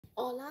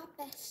Hola,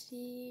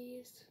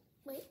 besties.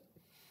 Wait.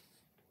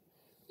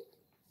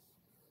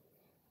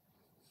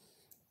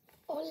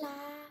 Hola.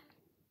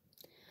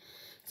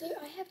 So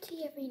I have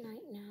tea every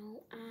night now,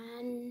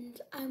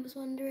 and I was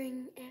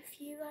wondering if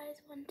you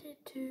guys wanted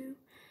to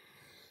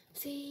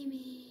see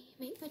me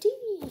make my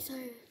tea. So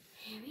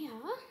here we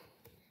are.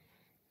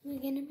 We're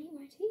gonna make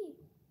my tea.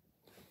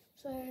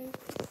 So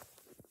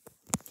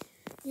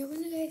you're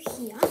gonna go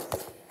here.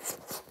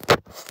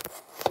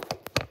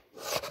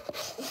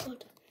 Oh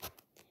God.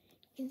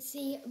 You can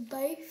see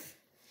both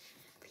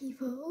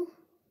people,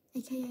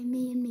 aka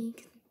me and me,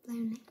 'cause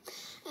I'm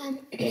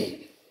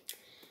lonely.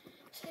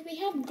 So we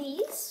have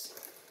these,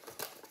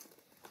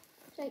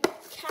 like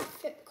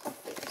cafe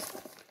coffees.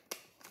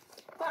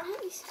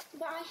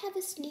 But I have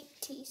a sleep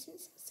tea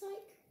since it's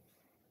like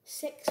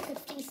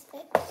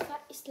 6:56.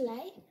 That is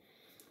late.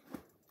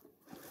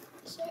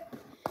 So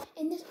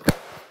in this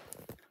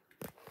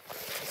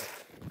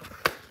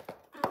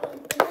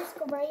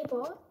grey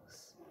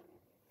box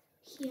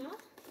here,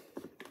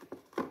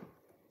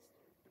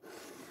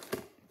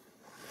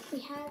 we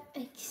have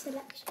a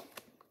selection.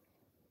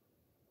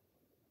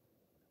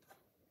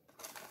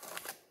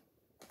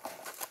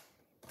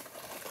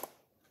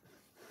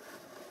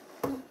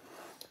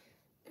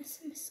 There's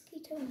a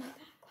mosquito in my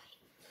back.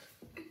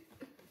 Wait.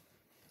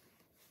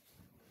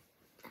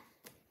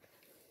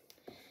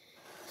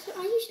 So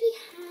I usually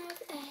have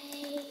a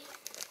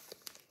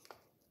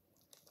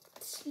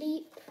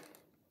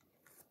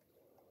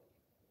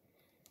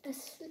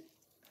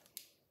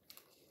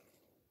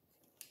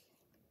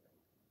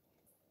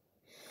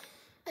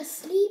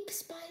sleep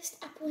spiced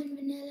apple and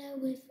vanilla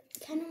with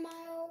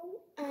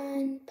chamomile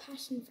and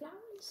passion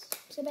flowers.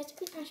 So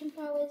basically passion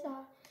flowers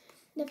are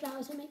the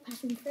flowers that make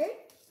passion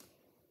fruit.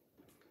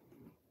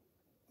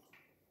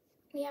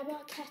 We have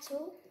our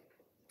kettle,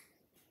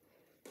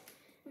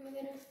 and we're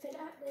going to fill it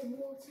up with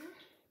water.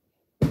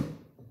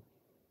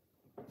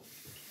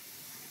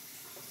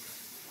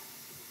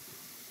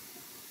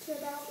 To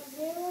about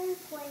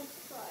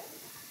 0.5.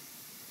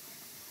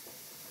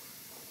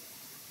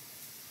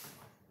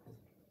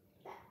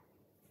 There.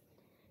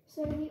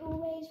 So we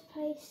always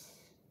place,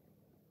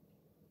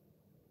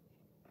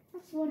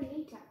 that's 1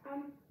 litre.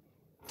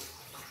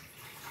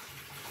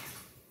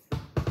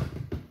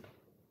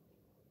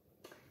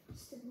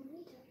 Still 1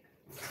 litre.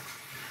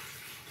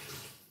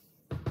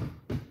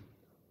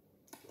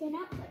 Going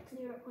up like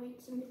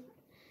 0.75.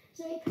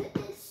 So we put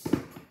this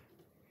on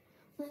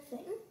the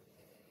thing.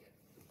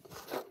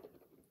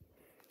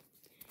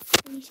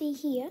 And you see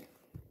here,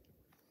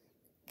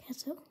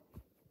 kettle,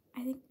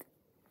 I think,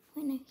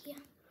 wait no,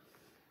 here.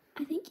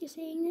 I think you're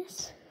seeing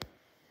this.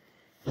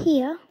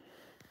 Here,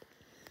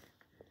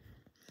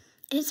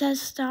 it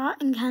says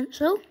start and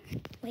cancel.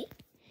 Wait,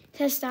 it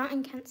says start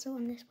and cancel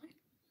on this one.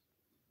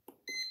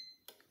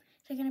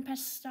 So I'm going to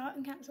press start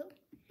and cancel.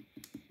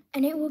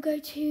 And it will go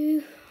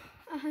to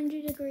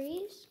 100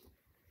 degrees.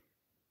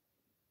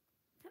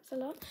 That's a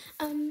lot.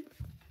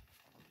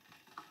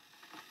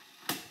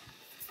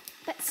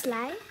 But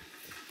slay.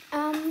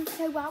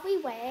 So while we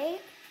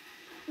wait,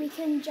 we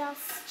can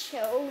just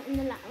chill in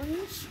the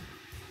lounge.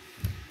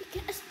 We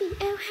get a speak.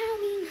 Oh,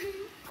 Halloween.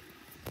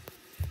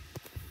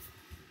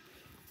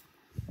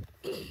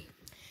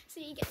 So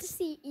you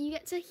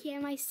get to hear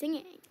my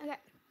singing. Okay.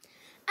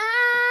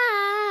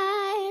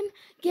 I'm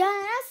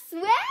gonna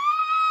swear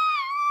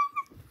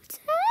to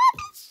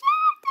the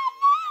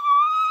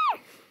chandelier.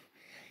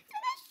 To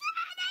the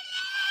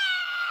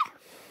chandelier.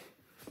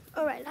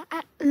 All right,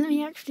 let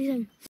me actually sing.